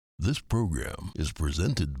This program is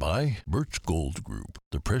presented by Birch Gold Group,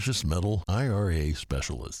 the precious metal IRA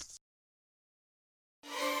specialists.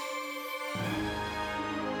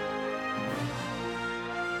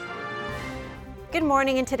 Good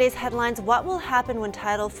morning. In today's headlines, what will happen when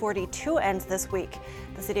Title 42 ends this week?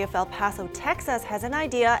 The city of El Paso, Texas has an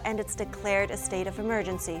idea and it's declared a state of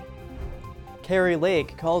emergency. Kari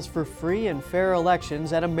Lake calls for free and fair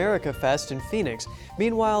elections at America Fest in Phoenix.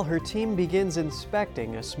 Meanwhile, her team begins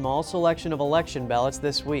inspecting a small selection of election ballots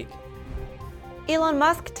this week. Elon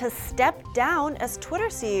Musk to step down as Twitter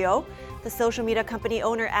CEO. The social media company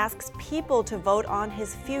owner asks people to vote on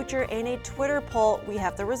his future in a Twitter poll. We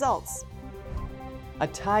have the results. A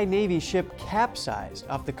Thai Navy ship capsized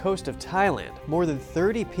off the coast of Thailand. More than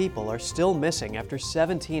 30 people are still missing after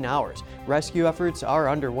 17 hours. Rescue efforts are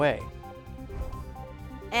underway.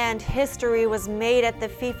 And history was made at the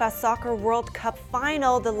FIFA Soccer World Cup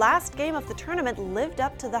final. The last game of the tournament lived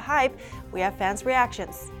up to the hype. We have fans'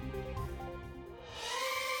 reactions.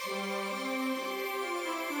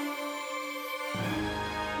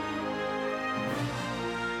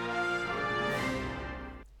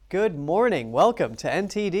 Good morning. Welcome to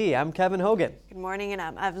NTD. I'm Kevin Hogan. Good morning, and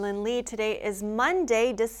I'm Evelyn Lee. Today is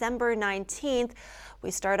Monday, December 19th. We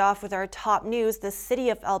start off with our top news. The city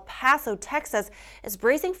of El Paso, Texas, is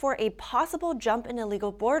bracing for a possible jump in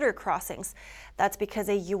illegal border crossings. That's because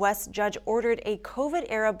a U.S. judge ordered a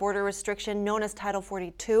COVID-era border restriction known as Title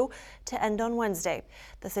 42 to end on Wednesday.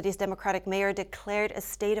 The city's Democratic mayor declared a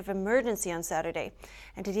state of emergency on Saturday.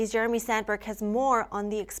 NTD's Jeremy Sandberg has more on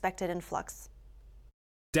the expected influx.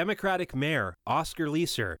 Democratic Mayor Oscar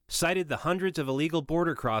Leeser cited the hundreds of illegal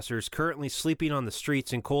border crossers currently sleeping on the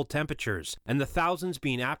streets in cold temperatures and the thousands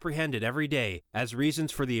being apprehended every day as reasons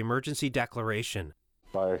for the emergency declaration.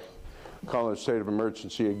 By calling it a state of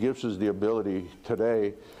emergency, it gives us the ability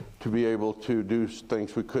today to be able to do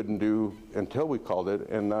things we couldn't do until we called it,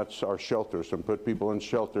 and that's our shelters, and put people in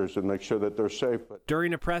shelters and make sure that they're safe.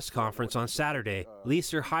 During a press conference on Saturday,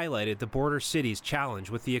 Leeser highlighted the border city's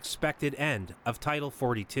challenge with the expected end of Title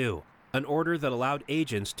 42, an order that allowed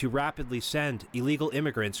agents to rapidly send illegal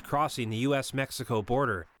immigrants crossing the U.S.-Mexico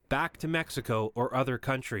border back to Mexico or other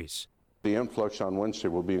countries. The influx on Wednesday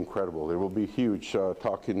will be incredible. It will be huge.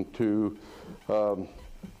 Talking to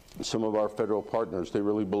some of our federal partners, they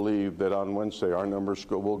really believe that on Wednesday our numbers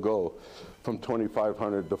will go from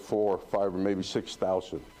 2,500 to 4,000, 5,000, or maybe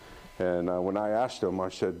 6,000. And when I asked them, I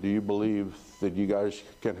said, do you believe that you guys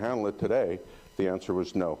can handle it today? The answer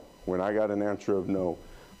was no. When I got an answer of no,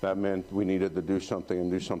 that meant we needed to do something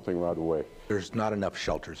and do something right away. There's not enough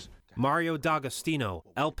shelters. Mario D'Agostino,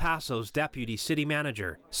 El Paso's deputy city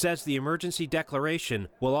manager, says the emergency declaration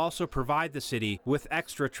will also provide the city with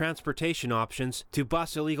extra transportation options to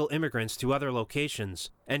bus illegal immigrants to other locations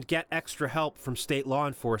and get extra help from state law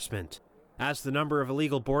enforcement. As the number of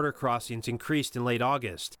illegal border crossings increased in late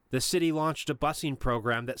August, the city launched a busing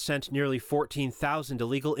program that sent nearly 14,000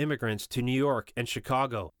 illegal immigrants to New York and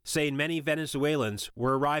Chicago, saying many Venezuelans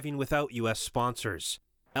were arriving without U.S. sponsors.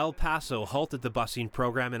 El Paso halted the busing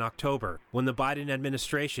program in October when the Biden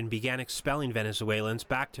administration began expelling Venezuelans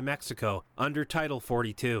back to Mexico under Title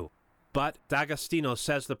 42. But D'Agostino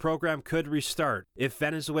says the program could restart if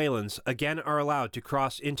Venezuelans again are allowed to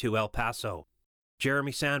cross into El Paso.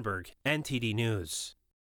 Jeremy Sandberg, NTD News.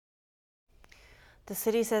 The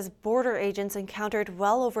city says border agents encountered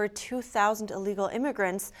well over 2,000 illegal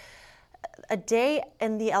immigrants a day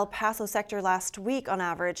in the El Paso sector last week on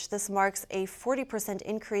average. This marks a 40%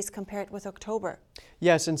 increase compared with October.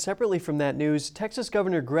 Yes, and separately from that news, Texas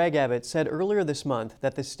Governor Greg Abbott said earlier this month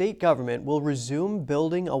that the state government will resume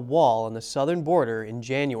building a wall on the southern border in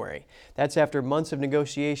January. That's after months of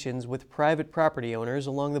negotiations with private property owners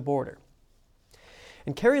along the border.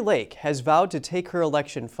 And Kari Lake has vowed to take her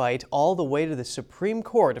election fight all the way to the Supreme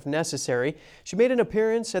Court if necessary. She made an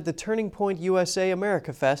appearance at the Turning Point USA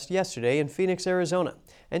America Fest yesterday in Phoenix, Arizona.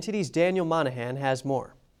 NTD's Daniel Monahan has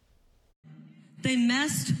more. They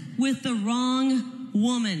messed with the wrong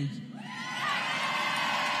woman.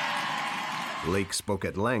 Lake spoke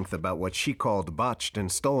at length about what she called botched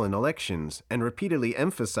and stolen elections and repeatedly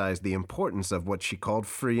emphasized the importance of what she called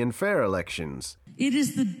free and fair elections. It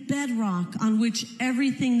is the bedrock on which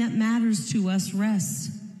everything that matters to us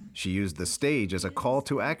rests. She used the stage as a call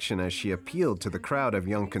to action as she appealed to the crowd of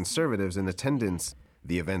young conservatives in attendance.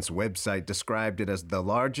 The event's website described it as the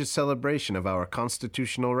largest celebration of our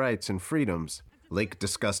constitutional rights and freedoms. Lake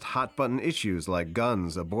discussed hot-button issues like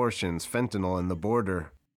guns, abortions, fentanyl, and the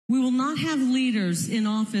border. We will not have leaders in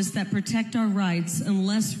office that protect our rights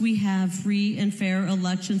unless we have free and fair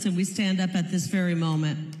elections, and we stand up at this very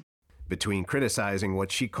moment. Between criticizing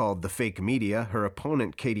what she called the fake media, her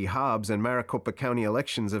opponent Katie Hobbs, and Maricopa County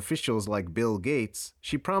elections officials like Bill Gates,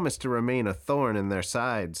 she promised to remain a thorn in their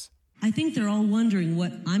sides. I think they're all wondering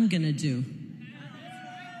what I'm going to do.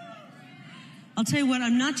 I'll tell you what,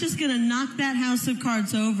 I'm not just going to knock that house of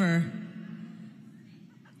cards over.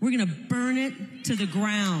 We're going to burn it to the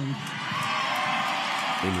ground.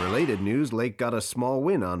 In related news, Lake got a small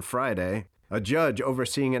win on Friday. A judge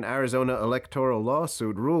overseeing an Arizona electoral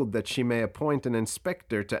lawsuit ruled that she may appoint an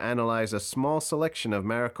inspector to analyze a small selection of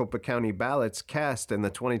Maricopa County ballots cast in the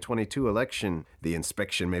 2022 election. The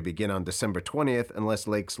inspection may begin on December 20th unless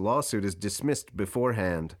Lake's lawsuit is dismissed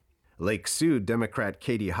beforehand. Lake sued Democrat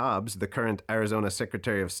Katie Hobbs, the current Arizona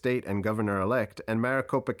Secretary of State and Governor-elect, and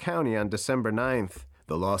Maricopa County on December 9th.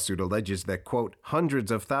 The lawsuit alleges that, quote,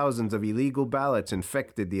 hundreds of thousands of illegal ballots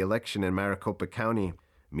infected the election in Maricopa County.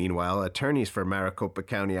 Meanwhile, attorneys for Maricopa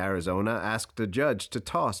County, Arizona, asked a judge to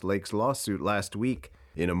toss Lake's lawsuit last week.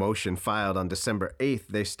 In a motion filed on December 8th,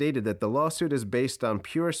 they stated that the lawsuit is based on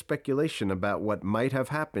pure speculation about what might have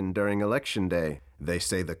happened during Election Day. They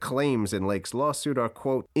say the claims in Lake's lawsuit are,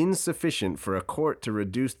 quote, insufficient for a court to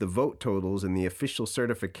reduce the vote totals in the official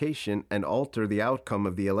certification and alter the outcome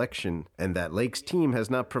of the election, and that Lake's team has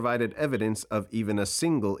not provided evidence of even a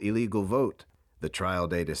single illegal vote. The trial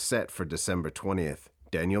date is set for December 20th.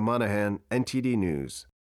 Daniel Monahan, NTD News.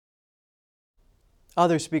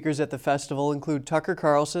 Other speakers at the festival include Tucker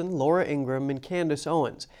Carlson, Laura Ingraham, and Candace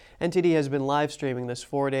Owens. NTD has been live streaming this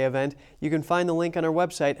 4-day event. You can find the link on our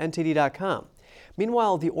website, ntd.com.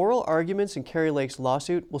 Meanwhile, the oral arguments in Kari Lake's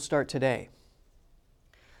lawsuit will start today.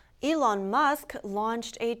 Elon Musk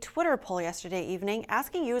launched a Twitter poll yesterday evening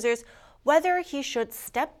asking users whether he should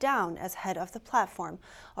step down as head of the platform.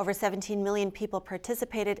 Over 17 million people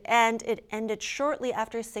participated, and it ended shortly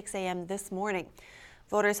after 6 a.m. this morning.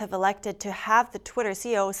 Voters have elected to have the Twitter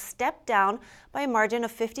CEO step down by a margin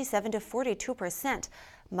of 57 to 42%.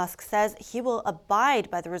 Musk says he will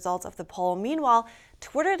abide by the results of the poll. Meanwhile,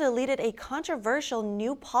 Twitter deleted a controversial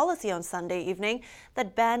new policy on Sunday evening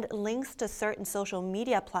that banned links to certain social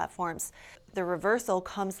media platforms. The reversal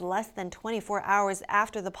comes less than 24 hours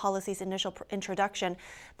after the policy's initial introduction.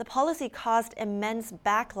 The policy caused immense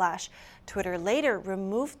backlash. Twitter later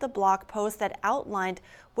removed the blog post that outlined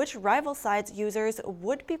which rival sites users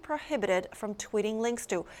would be prohibited from tweeting links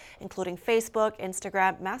to, including Facebook,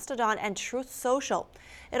 Instagram, Mastodon, and Truth Social.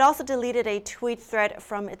 It also deleted a tweet thread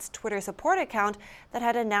from its Twitter support account that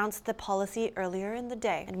had announced the policy earlier in the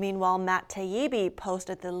day. And meanwhile, Matt Taibbi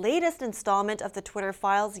posted the latest installment of the Twitter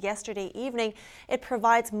files yesterday evening. It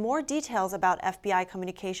provides more details about FBI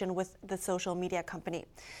communication with the social media company.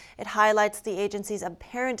 It highlights the agency's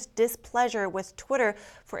apparent displeasure with Twitter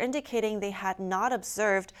for indicating they had not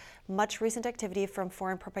observed much recent activity from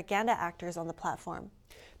foreign propaganda actors on the platform.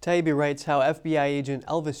 Taibbi writes how FBI agent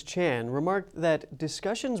Elvis Chan remarked that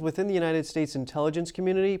discussions within the United States intelligence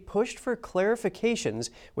community pushed for clarifications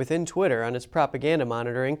within Twitter on its propaganda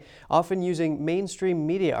monitoring, often using mainstream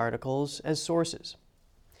media articles as sources.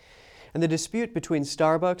 And the dispute between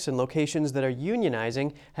Starbucks and locations that are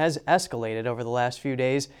unionizing has escalated over the last few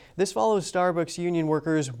days. This follows Starbucks union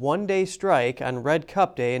workers' one-day strike on Red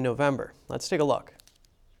Cup Day in November. Let's take a look.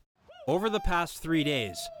 Over the past 3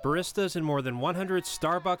 days, baristas in more than 100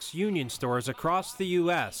 Starbucks union stores across the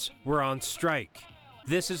U.S. were on strike.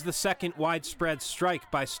 This is the second widespread strike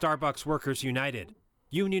by Starbucks Workers United.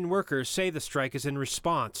 Union workers say the strike is in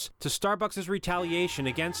response to Starbucks' retaliation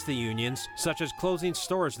against the unions, such as closing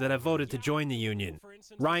stores that have voted to join the union.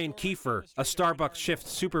 Ryan Kiefer, a Starbucks shift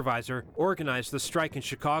supervisor, organized the strike in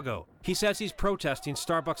Chicago. He says he's protesting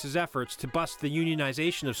Starbucks' efforts to bust the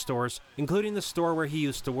unionization of stores, including the store where he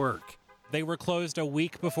used to work. They were closed a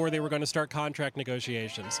week before they were going to start contract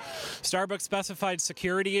negotiations. Starbucks specified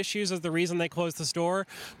security issues as the reason they closed the store,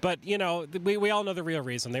 but, you know, we all know the real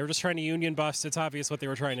reason. They were just trying to union bust. It's obvious what they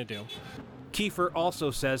were trying to do. Kiefer also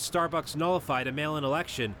says Starbucks nullified a mail-in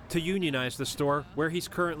election to unionize the store where he's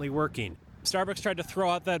currently working. Starbucks tried to throw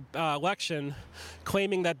out that election,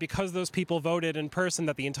 claiming that because those people voted in person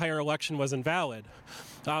that the entire election was invalid.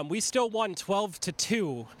 We still won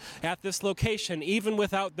 12-2 at this location, even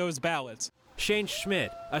without those ballots. Shane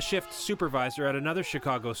Schmidt, a shift supervisor at another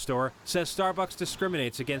Chicago store, says Starbucks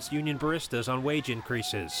discriminates against union baristas on wage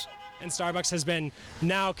increases. And Starbucks has been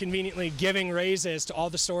now conveniently giving raises to all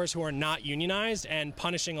the stores who are not unionized and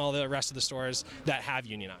punishing all the rest of the stores that have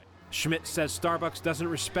unionized. Schmidt says Starbucks doesn't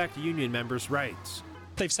respect union members' rights.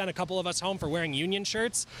 They've sent a couple of us home for wearing union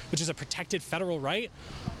shirts, which is a protected federal right.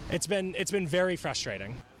 It's been very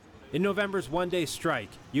frustrating. In November's one-day strike,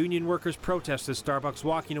 union workers protested Starbucks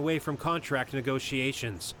walking away from contract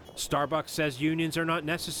negotiations. Starbucks says unions are not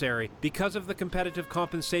necessary because of the competitive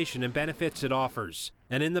compensation and benefits it offers,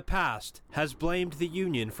 and in the past has blamed the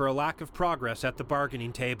union for a lack of progress at the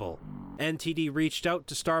bargaining table. NTD reached out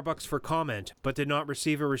to Starbucks for comment, but did not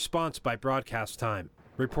receive a response by broadcast time.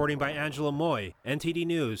 Reporting by Angela Moy, NTD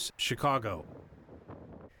News, Chicago.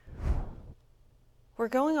 We're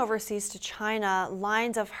going overseas to China.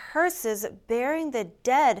 Lines of hearses bearing the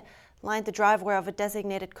dead lined the driveway of a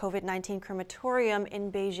designated COVID-19 crematorium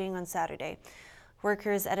in Beijing on Saturday.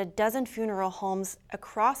 Workers at a dozen funeral homes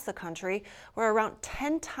across the country were around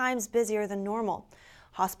 10 times busier than normal.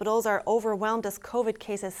 Hospitals are overwhelmed as COVID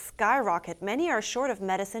cases skyrocket. Many are short of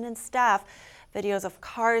medicine and staff. Videos of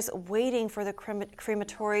cars waiting for the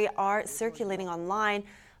crematory are circulating online.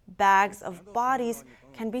 Bags of bodies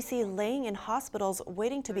can be seen laying in hospitals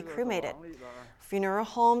waiting to be cremated. Funeral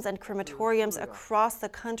homes and crematoriums across the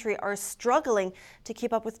country are struggling to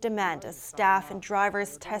keep up with demand as staff and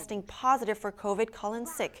drivers testing positive for COVID call in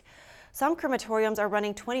sick. Some crematoriums are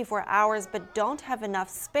running 24 hours but don't have enough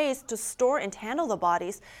space to store and handle the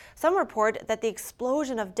bodies. Some report that the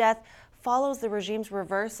explosion of death follows the regime's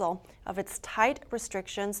reversal of its tight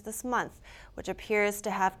restrictions this month, which appears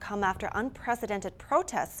to have come after unprecedented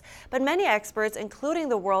protests. But many experts, including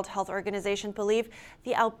the World Health Organization, believe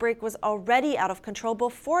the outbreak was already out of control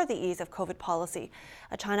before the ease of COVID policy.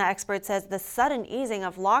 A China expert says the sudden easing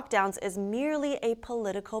of lockdowns is merely a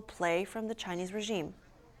political play from the Chinese regime.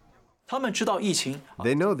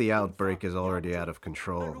 They know the outbreak is already out of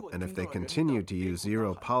control, and if they continue to use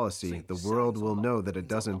zero policy, the world will know that it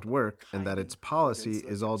doesn't work and that its policy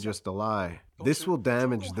is all just a lie. This will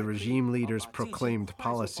damage the regime leaders' proclaimed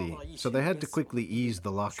policy, so they had to quickly ease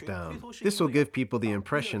the lockdown. This will give people the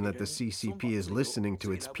impression that the CCP is listening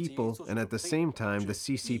to its people, and at the same time, the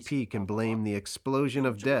CCP can blame the explosion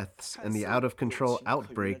of deaths and the out-of-control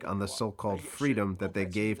outbreak on the so-called freedom that they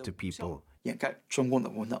gave to people.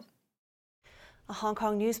 A Hong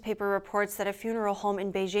Kong newspaper reports that a funeral home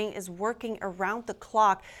in Beijing is working around the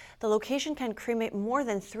clock. The location can cremate more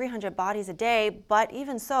than 300 bodies a day, but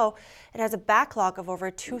even so, it has a backlog of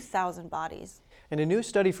over 2,000 bodies. And a new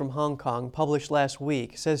study from Hong Kong published last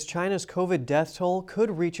week says China's COVID death toll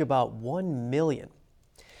could reach about 1 million.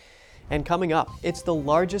 And coming up, it's the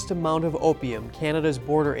largest amount of opium Canada's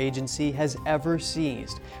border agency has ever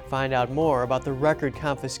seized. Find out more about the record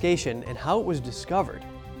confiscation and how it was discovered.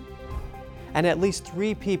 And at least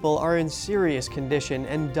 3 people are in serious condition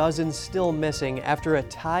and dozens still missing after a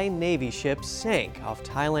Thai Navy ship sank off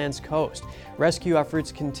Thailand's coast. Rescue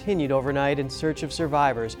efforts continued overnight in search of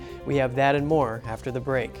survivors. We have that and more after the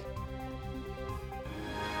break.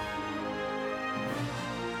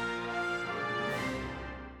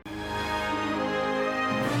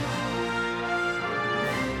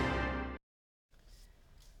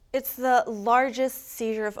 It's the largest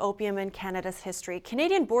seizure of opium in Canada's history.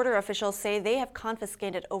 Canadian border officials say they have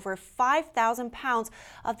confiscated over 5,000 pounds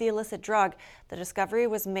of the illicit drug. The discovery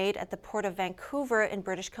was made at the port of Vancouver in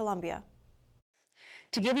British Columbia.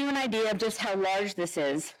 To give you an idea of just how large this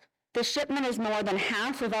is, this shipment is more than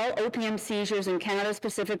half of all opium seizures in Canada's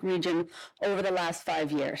Pacific region over the last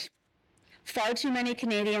 5 years. Far too many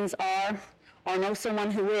Canadians are, or know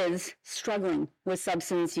someone who is, struggling with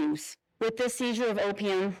substance use. With this seizure of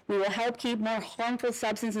opium, we will help keep more harmful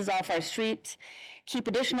substances off our streets, keep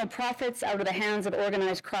additional profits out of the hands of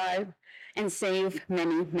organized crime, and save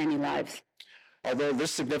many, many lives. Although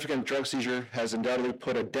this significant drug seizure has undoubtedly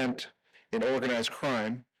put a dent in organized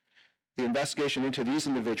crime, the investigation into these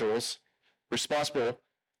individuals responsible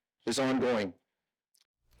is ongoing.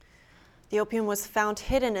 The opium was found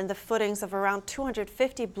hidden in the footings of around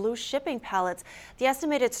 250 blue shipping pallets. The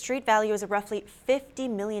estimated street value is roughly $50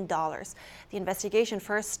 million. The investigation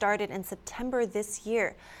first started in September this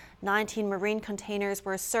year. 19 marine containers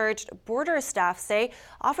were searched. Border staff say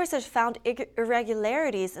officers found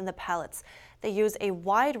irregularities in the pallets. They use a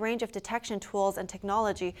wide range of detection tools and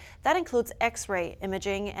technology that includes X-ray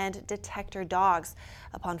imaging and detector dogs.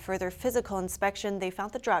 Upon further physical inspection, they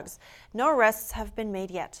found the drugs. No arrests have been made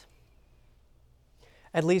yet.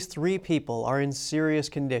 At least 3 people are in serious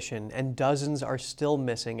condition and dozens are still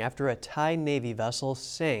missing after a Thai Navy vessel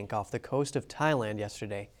sank off the coast of Thailand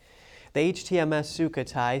yesterday. The HTMS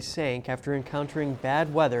Sukhothai sank after encountering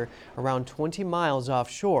bad weather around 20 miles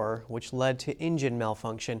offshore, which led to engine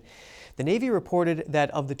malfunction. The Navy reported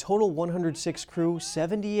that of the total 106 crew,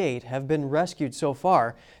 78 have been rescued so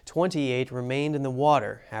far. 28 remained in the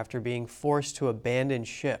water after being forced to abandon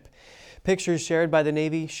ship. Pictures shared by the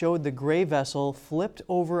Navy showed the gray vessel flipped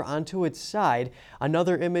over onto its side.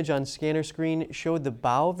 Another image on scanner screen showed the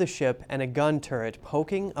bow of the ship and a gun turret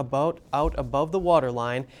poking out above the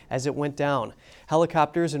waterline as it went down.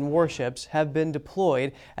 Helicopters and warships have been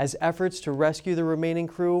deployed as efforts to rescue the remaining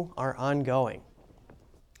crew are ongoing.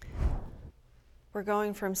 We're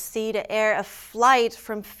going from sea to air. A flight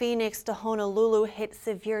from Phoenix to Honolulu hit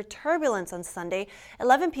severe turbulence on Sunday.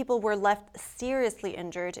 11 people were left seriously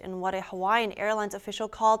injured in what a Hawaiian Airlines official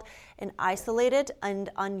called an isolated and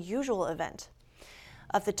unusual event.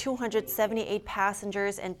 Of the 278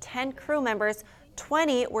 passengers and 10 crew members,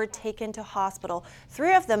 20 were taken to hospital,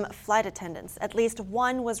 3 of them flight attendants. At least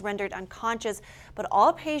 1 was rendered unconscious, but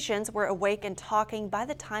all patients were awake and talking by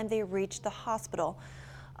the time they reached the hospital.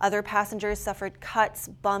 Other passengers suffered cuts,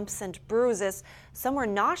 bumps, and bruises. Some were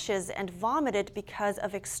nauseous and vomited because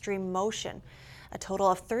of extreme motion. A total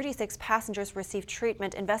of 36 passengers received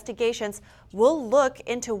treatment. Investigations will look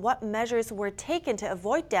into what measures were taken to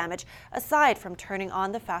avoid damage, aside from turning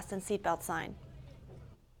on the fasten seatbelt sign.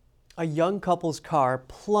 A young couple's car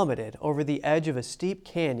plummeted over the edge of a steep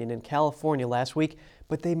canyon in California last week,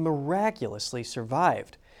 but they miraculously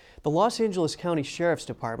survived. The Los Angeles County Sheriff's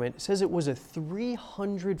Department says it was a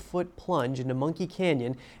 300-foot plunge into Monkey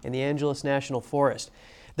Canyon in the Angeles National Forest.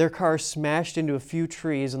 Their car smashed into a few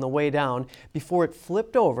trees on the way down before it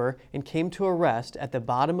flipped over and came to a rest at the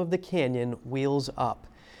bottom of the canyon, wheels up.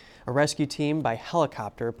 A rescue team by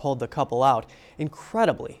helicopter pulled the couple out.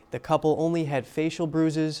 Incredibly, the couple only had facial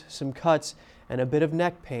bruises, some cuts, and a bit of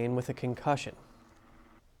neck pain with a concussion.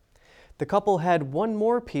 The couple had one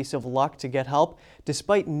more piece of luck to get help.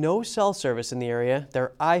 Despite no cell service in the area,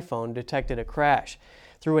 their iPhone detected a crash.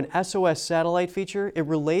 Through an SOS satellite feature, it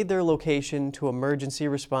relayed their location to emergency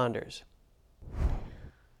responders.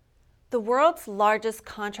 The world's largest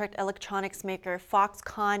contract electronics maker,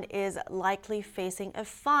 Foxconn, is likely facing a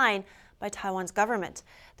fine by Taiwan's government.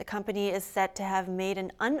 The company is said to have made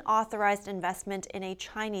an unauthorized investment in a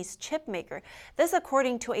Chinese chip maker. This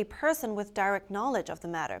according to a person with direct knowledge of the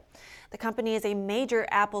matter. The company is a major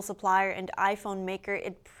Apple supplier and iPhone maker.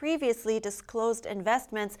 It previously disclosed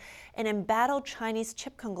investments in embattled Chinese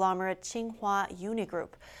chip conglomerate Tsinghua Unigroup,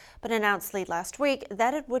 but announced late last week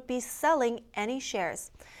that it would be selling any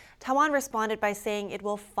shares. Taiwan responded by saying it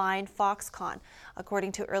will fine Foxconn.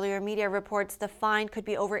 According to earlier media reports, the fine could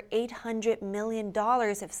be over $800 million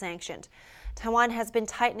if sanctioned. Taiwan has been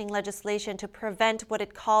tightening legislation to prevent what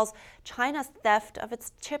it calls China's theft of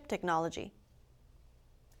its chip technology.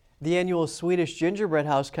 The annual Swedish Gingerbread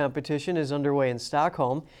House competition is underway in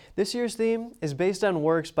Stockholm. This year's theme is based on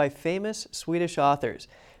works by famous Swedish authors.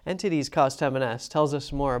 NTD's Cost M&S tells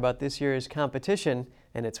us more about this year's competition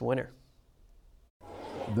and its winner.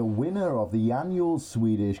 The winner of the annual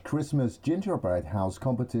Swedish Christmas Gingerbread House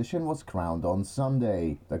competition was crowned on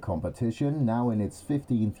Sunday. The competition, now in its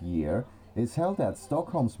 15th year, is held at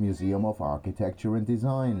Stockholm's Museum of Architecture and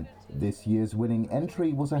Design. This year's winning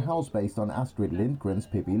entry was a house based on Astrid Lindgren's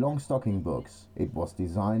Pippi Longstocking books. It was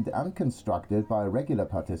designed and constructed by regular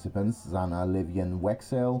participants Sanna Livien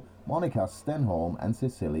Wexel, Monica Stenholm and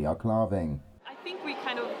Cecilia Klaving. I think we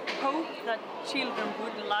kind of hope that children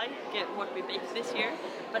would like what we baked this year,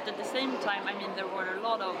 but at the same time, I mean, there were a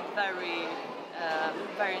lot of very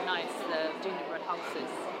nice gingerbread houses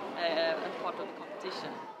as part of the competition.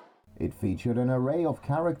 It featured an array of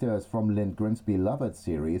characters from Lindgren's beloved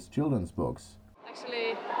series children's books.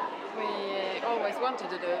 Actually, we always wanted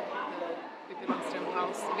to do the Pippi Longstrump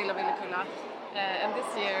house, Villa Villekulla, and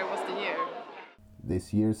this year was the year.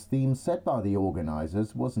 This year's theme set by the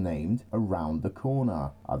organizers was named Around the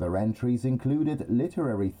Corner. Other entries included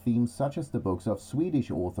literary themes such as the books of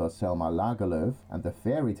Swedish author Selma Lagerlöf and the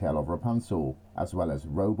fairy tale of Rapunzel, as well as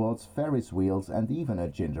robots, Ferris wheels and even a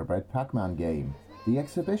gingerbread Pac-Man game. The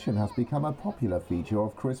exhibition has become a popular feature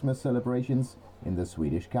of Christmas celebrations in the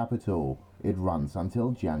Swedish capital. It runs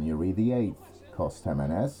until January the 8th. Cost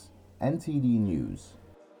M&S, NTD News.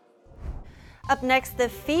 Up next, the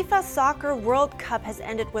FIFA Soccer World Cup has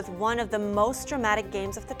ended with one of the most dramatic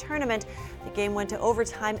games of the tournament. The game went to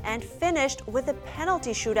overtime and finished with a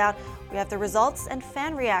penalty shootout. We have the results and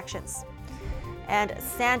fan reactions. And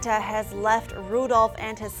Santa has left Rudolph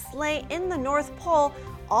and his sleigh in the North Pole.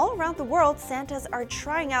 All around the world, Santas are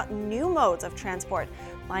trying out new modes of transport.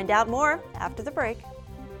 Find out more after the break.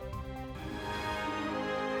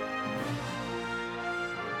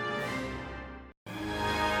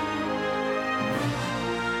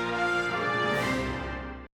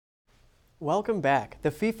 Welcome back.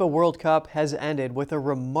 The FIFA World Cup has ended with a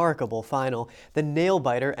remarkable final. The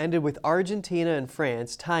nail-biter ended with Argentina and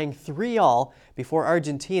France tying 3-3 before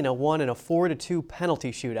Argentina won in a 4-2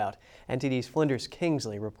 penalty shootout. NTD's Flinders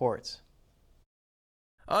Kingsley reports.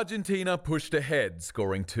 Argentina pushed ahead,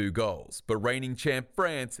 scoring 2 goals, but reigning champ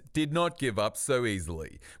France did not give up so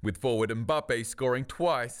easily, with forward Mbappe scoring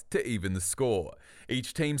twice to even the score.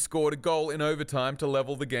 Each team scored a goal in overtime to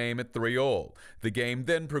level the game at 3-3. The game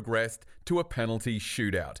then progressed to a penalty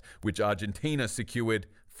shootout, which Argentina secured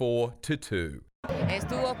 4-2.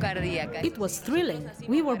 It was thrilling.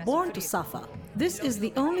 We were born to suffer. This is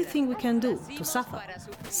the only thing we can do, to suffer.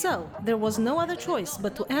 So, there was no other choice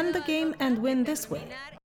but to end the game and win this way.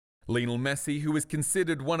 Lionel Messi, who is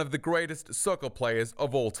considered one of the greatest soccer players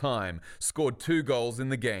of all time, scored 2 goals in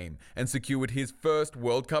the game and secured his first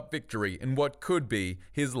World Cup victory in what could be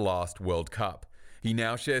his last World Cup. He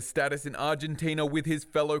now shares status in Argentina with his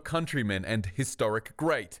fellow countryman and historic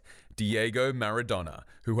great, Diego Maradona,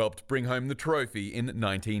 who helped bring home the trophy in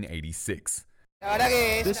 1986.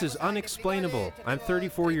 This is unexplainable. I'm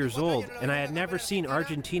 34 years old, and I had never seen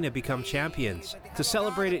Argentina become champions. To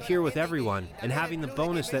celebrate it here with everyone, and having the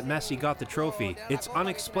bonus that Messi got the trophy, it's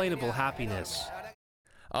unexplainable happiness.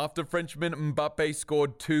 After Frenchman Mbappe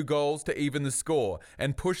scored 2 goals to even the score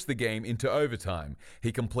and pushed the game into overtime,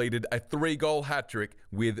 he completed a 3-goal hat-trick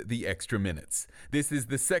with the extra minutes. This is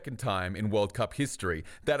the second time in World Cup history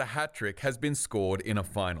that a hat-trick has been scored in a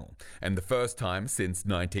final, and the first time since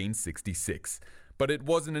 1966. But it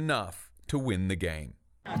wasn't enough to win the game.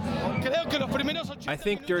 I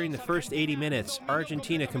think during the first 80 minutes,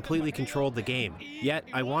 Argentina completely controlled the game. Yet,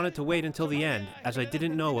 I wanted to wait until the end, as I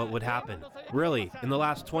didn't know what would happen. Really, in the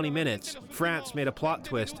last 20 minutes, France made a plot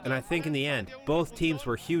twist, and I think in the end, both teams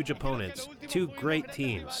were huge opponents. 2 great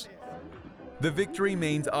teams. The victory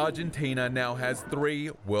means Argentina now has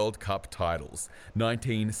 3 World Cup titles,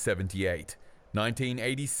 1978,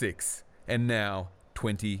 1986, and now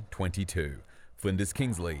 2022. Flinders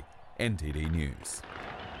Kingsley, NTD News.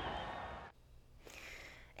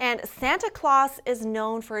 And Santa Claus is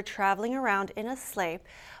known for traveling around in a sleigh,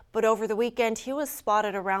 but over the weekend he was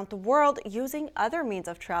spotted around the world using other means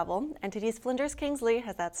of travel. NTD's Flinders Kingsley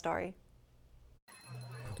has that story.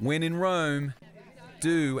 When in Rome,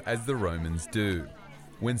 do as the Romans do.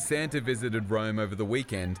 When Santa visited Rome over the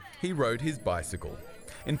weekend, he rode his bicycle.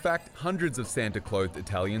 In fact, hundreds of Santa-clothed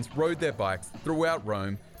Italians rode their bikes throughout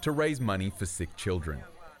Rome to raise money for sick children.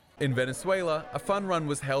 In Venezuela, a fun run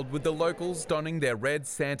was held with the locals donning their red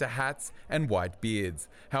Santa hats and white beards.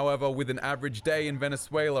 However, with an average day in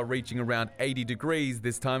Venezuela reaching around 80 degrees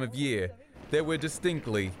this time of year, there were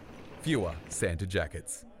distinctly fewer Santa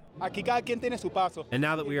jackets. And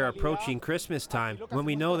now that we are approaching Christmas time, when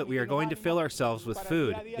we know that we are going to fill ourselves with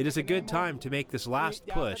food, it is a good time to make this last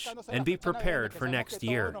push and be prepared for next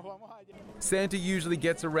year. Santa usually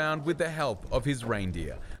gets around with the help of his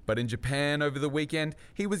reindeer, but in Japan over the weekend,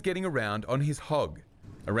 he was getting around on his hog.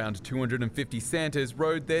 Around 250 Santas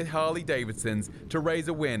rode their Harley Davidsons to raise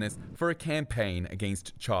awareness for a campaign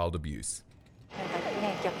against child abuse.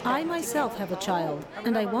 I myself have a child,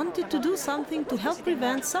 and I wanted to do something to help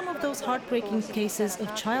prevent some of those heartbreaking cases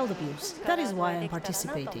of child abuse. That is why I'm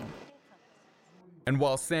participating. And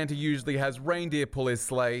while Santa usually has reindeer pull his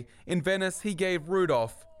sleigh, in Venice he gave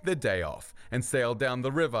Rudolph the day off and sailed down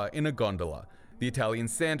the river in a gondola. The Italian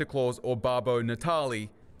Santa Claus, or Babbo Natale,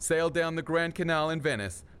 sailed down the Grand Canal in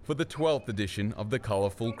Venice for the 12th edition of the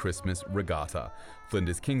colourful Christmas regatta.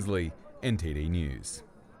 Flinders Kingsley, NTD News.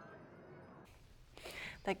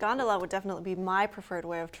 That gondola would definitely be my preferred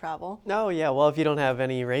way of travel. Oh yeah, well if you don't have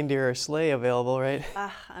any reindeer or sleigh available, right?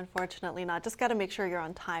 Unfortunately not. Just got to make sure you're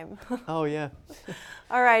on time. Oh yeah.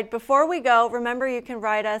 All right, before we go, remember you can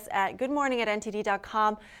write us at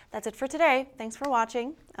goodmorning@ntd.com. That's it for today. Thanks for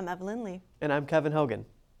watching. I'm Evelyn Lee. And I'm Kevin Hogan.